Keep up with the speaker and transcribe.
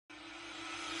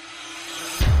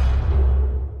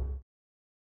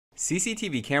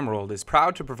CCTV Camera World is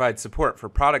proud to provide support for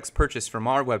products purchased from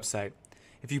our website.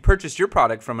 If you purchased your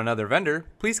product from another vendor,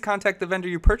 please contact the vendor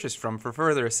you purchased from for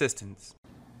further assistance.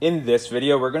 In this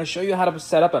video, we're going to show you how to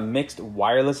set up a mixed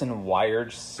wireless and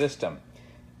wired system.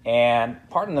 And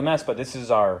pardon the mess, but this is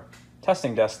our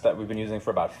testing desk that we've been using for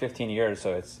about 15 years,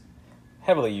 so it's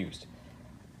heavily used.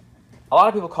 A lot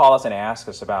of people call us and ask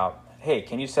us about, hey,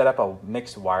 can you set up a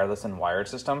mixed wireless and wired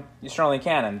system? You certainly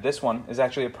can, and this one is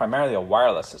actually primarily a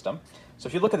wireless system. So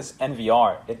if you look at this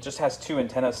NVR, it just has two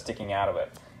antennas sticking out of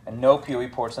it and no PoE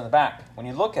ports in the back. When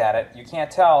you look at it, you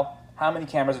can't tell how many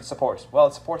cameras it supports. Well,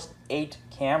 it supports 8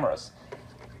 cameras,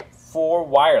 4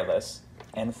 wireless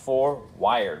and 4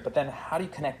 wired. But then how do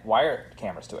you connect wired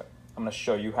cameras to it? I'm going to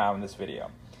show you how in this video.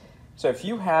 So if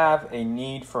you have a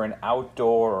need for an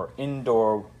outdoor or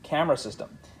indoor camera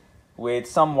system with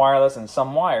some wireless and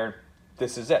some wired,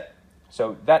 this is it.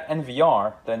 So that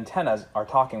NVR, the antennas, are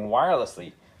talking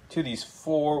wirelessly to these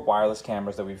 4 wireless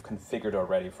cameras that we've configured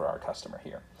already for our customer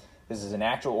here. This is an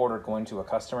actual order going to a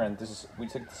customer, and we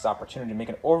took this opportunity to make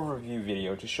an overview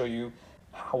video to show you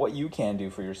what you can do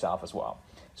for yourself as well.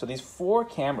 So these 4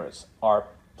 cameras are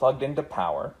plugged into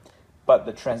power, but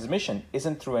the transmission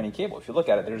isn't through any cable. If you look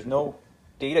at it, there's no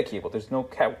data cable, there's no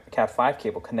Cat5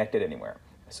 cable connected anywhere.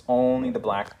 It's only the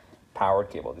black powered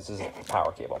cable. This is a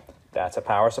power cable. That's a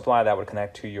power supply that would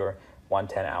connect to your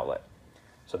 110 outlet.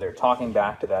 So they're talking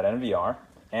back to that NVR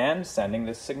and sending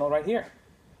this signal right here.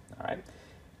 All right.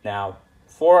 Now,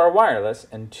 4 are wireless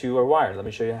and 2 are wired. Let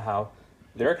me show you how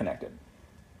they're connected.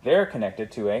 They're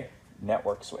connected to a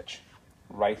network switch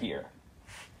right here.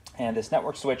 And this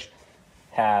network switch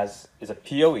is a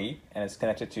PoE, and it's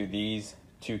connected to these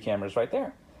 2 cameras right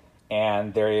there.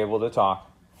 And they're able to talk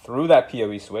through that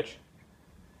PoE switch,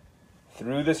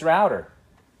 through this router,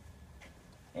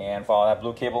 and follow that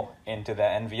blue cable into the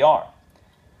NVR.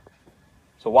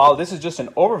 So while this is just an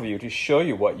overview to show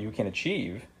you what you can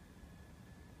achieve,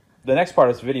 the next part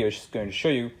of this video is going to show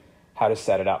you how to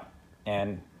set it up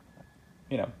and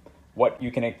what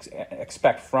you can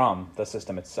expect from the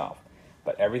system itself.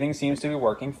 But everything seems to be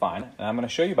working fine, and I'm going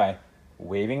to show you by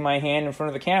waving my hand in front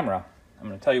of the camera. I'm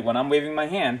going to tell you when I'm waving my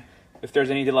hand if there's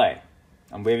any delay.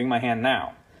 I'm waving my hand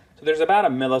now. So there's about a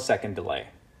millisecond delay.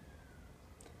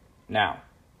 Now.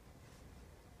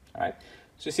 All right.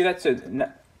 So you see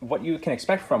what you can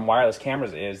expect from wireless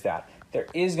cameras is that there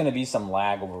is going to be some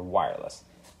lag over wireless.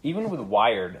 Even with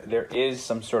wired, there is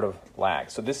some sort of lag.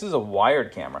 So this is a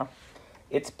wired camera.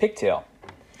 It's pigtail.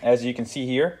 As you can see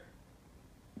here,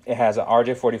 it has an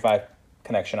RJ45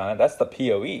 connection on it. That's the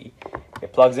PoE.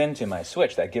 It plugs into my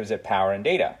switch that gives it power and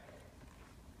data.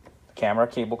 The camera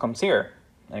cable comes here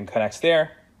and connects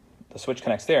there. The switch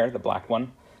connects there. The black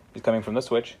one is coming from the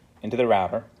switch into the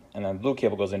router, and then the blue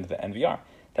cable goes into the NVR.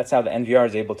 That's how the NVR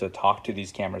is able to talk to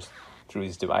these cameras through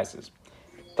these devices.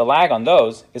 The lag on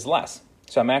those is less.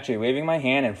 So I'm actually waving my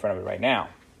hand in front of it right now.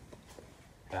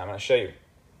 And I'm going to show you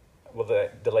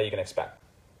the delay you can expect.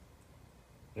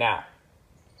 Now.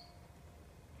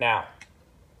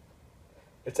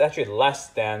 It's actually less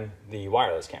than the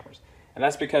wireless cameras. And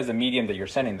that's because the medium that you're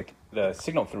sending the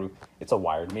signal through, it's a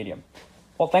wired medium.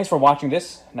 Well, thanks for watching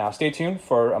this. Now stay tuned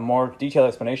for a more detailed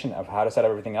explanation of how to set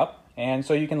everything up, and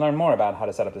so you can learn more about how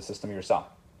to set up the system yourself.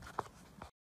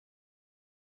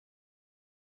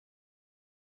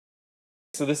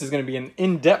 So this is going to be an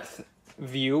in-depth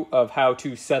view of how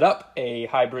to set up a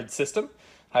hybrid system.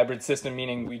 Hybrid system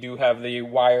meaning we do have the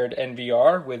wired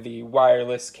NVR with the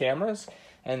wireless cameras,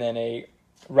 and then a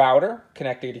router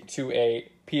connected to a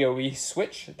PoE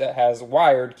switch that has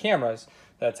wired cameras.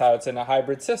 That's how it's in a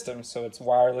hybrid system. So it's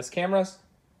wireless cameras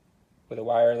with a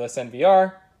wireless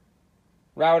NVR,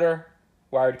 router,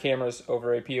 wired cameras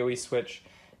over a PoE switch.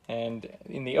 And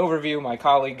in the overview, my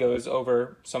colleague goes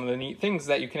over some of the neat things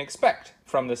that you can expect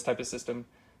from this type of system.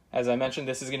 As I mentioned,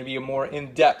 this is going to be a more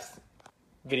in-depth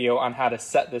video on how to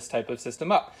set this type of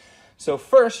system up. So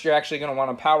first, you're actually going to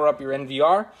want to power up your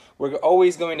NVR. We're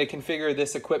always going to configure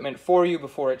this equipment for you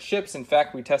before it ships. In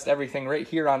fact, we test everything right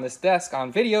here on this desk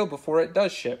on video before it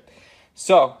does ship.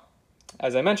 So,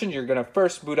 as I mentioned, you're going to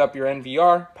first boot up your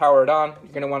NVR, power it on.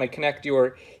 You're going to want to connect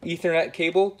your Ethernet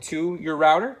cable to your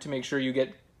router to make sure you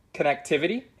get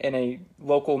connectivity in a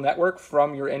local network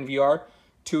from your NVR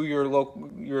to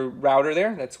your router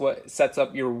there. That's what sets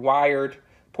up your wired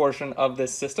portion of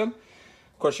this system.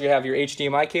 Of course, you have your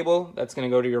HDMI cable that's going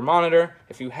to go to your monitor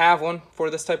if you have one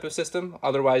for this type of system.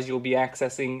 Otherwise, you'll be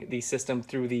accessing the system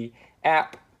through the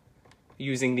app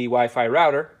using the Wi-Fi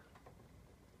router.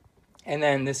 And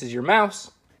then this is your mouse.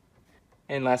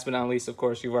 And last but not least, of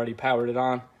course, you've already powered it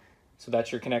on. So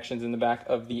that's your connections in the back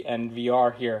of the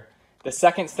NVR here. The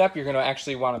second step, you're going to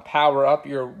actually want to power up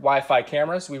your Wi-Fi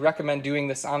cameras. We recommend doing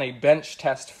this on a bench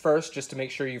test first, just to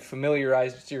make sure you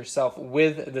familiarize yourself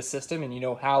with the system and you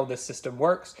know how the system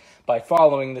works by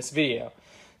following this video.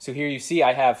 So here you see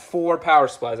I have 4 power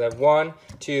supplies. I have 1,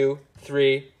 2,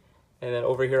 3, and then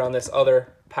over here on this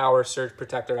other power surge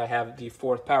protector, I have the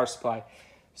 4th power supply.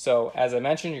 So as I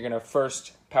mentioned, you're going to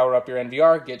first power up your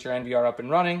NVR, get your NVR up and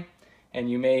running, and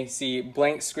you may see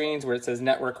blank screens where it says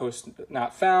network host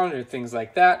not found or things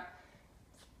like that.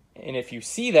 And if you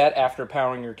see that after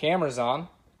powering your cameras on,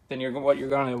 then what you're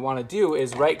going to want to do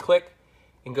is right click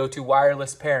and go to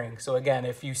wireless pairing. So again,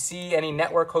 if you see any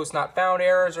network host not found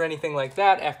errors or anything like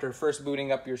that after first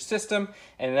booting up your system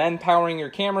and then powering your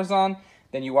cameras on,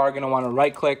 then you are going to want to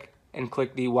right click and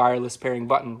click the wireless pairing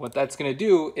button. What that's going to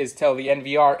do is tell the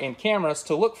NVR and cameras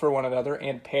to look for one another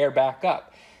and pair back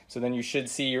up. So then you should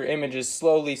see your images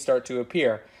slowly start to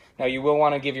appear. Now you will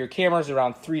want to give your cameras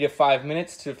around 3 to 5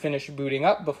 minutes to finish booting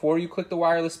up before you click the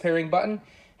wireless pairing button.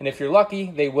 And if you're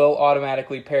lucky, they will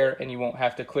automatically pair and you won't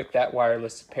have to click that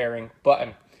wireless pairing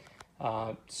button.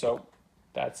 So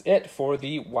that's it for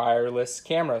the wireless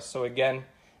cameras. So again,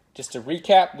 just to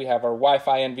recap, we have our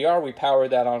Wi-Fi NVR. We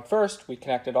powered that on first. We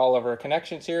connected all of our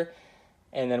connections here.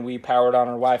 And then we powered on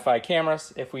our Wi-Fi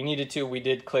cameras. If we needed to, we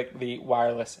did click the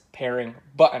wireless pairing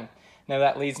button. Now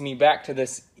that leads me back to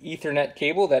this Ethernet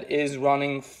cable that is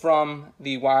running from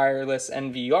the wireless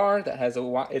NVR that has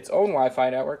its own Wi-Fi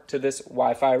network to this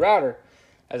Wi-Fi router.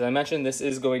 As I mentioned, this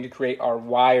is going to create our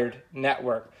wired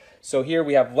network. So here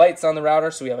we have lights on the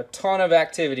router, so we have a ton of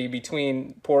activity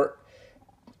between port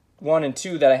 1 and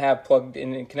 2 that I have plugged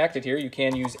in and connected here. You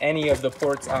can use any of the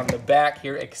ports on the back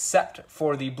here except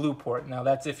for the blue port. Now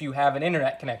that's if you have an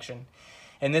internet connection.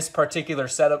 In this particular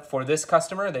setup for this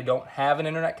customer, they don't have an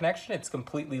internet connection. It's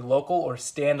completely local or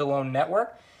standalone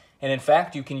network. And in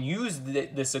fact, you can use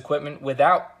this equipment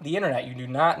without the internet. You do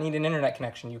not need an internet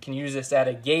connection. You can use this at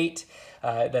a gate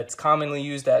that's commonly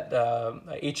used at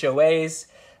HOAs,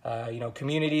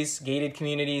 communities, gated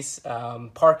communities,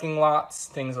 parking lots,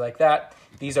 things like that.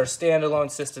 These are standalone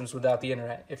systems without the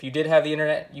internet. If you did have the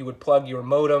internet, you would plug your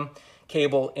modem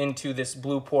cable into this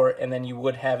blue port, and then you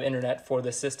would have internet for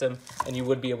the system, and you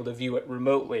would be able to view it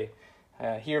remotely.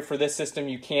 Here for this system,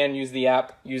 you can use the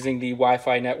app using the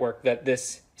Wi-Fi network that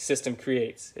this system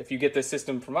creates. If you get this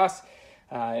system from us,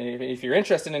 if you're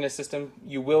interested in a system,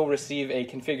 you will receive a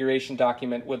configuration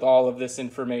document with all of this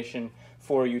information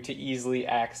for you to easily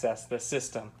access the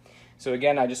system. So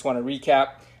again, I just want to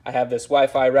recap. I have this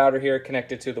Wi-Fi router here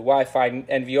connected to the Wi-Fi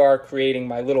NVR, creating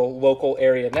my little local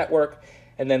area network.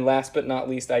 And then last but not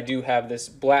least, I do have this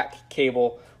black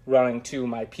cable running to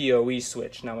my PoE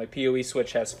switch. Now my PoE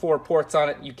switch has 4 ports on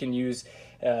it. You can use,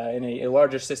 in a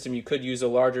larger system, you could use a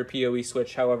larger PoE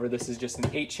switch. However, this is just an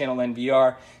 8-channel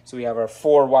NVR. So we have our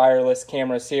 4 wireless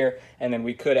cameras here, and then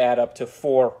we could add up to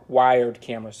 4 wired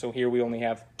cameras. So here we only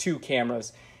have 2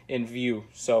 cameras in view.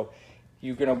 So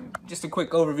just a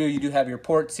quick overview, you do have your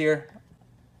ports here.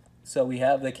 So we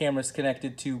have the cameras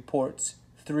connected to ports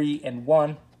 3 and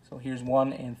 1. So here's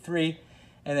 1 and 3.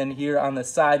 And then here on the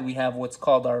side, we have what's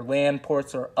called our LAN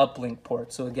ports or uplink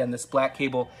ports. So again, this black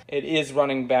cable, it is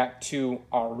running back to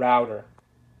our router.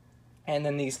 And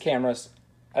then these cameras,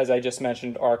 as I just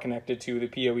mentioned, are connected to the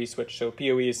PoE switch. So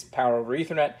PoE is power over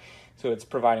Ethernet, so it's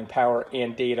providing power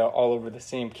and data all over the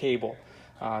same cable.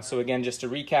 So again, just to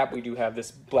recap, we do have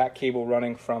this black cable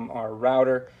running from our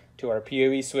router to our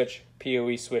PoE switch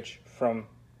from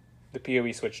the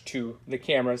PoE switch to the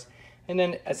cameras. And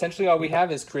then essentially all we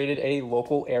have is created a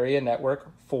local area network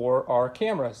for our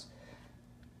cameras.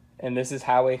 And this is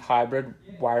how a hybrid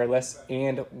wireless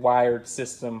and wired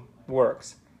system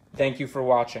works. Thank you for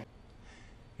watching.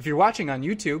 If you're watching on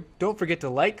YouTube, don't forget to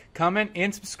like, comment,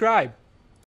 and subscribe.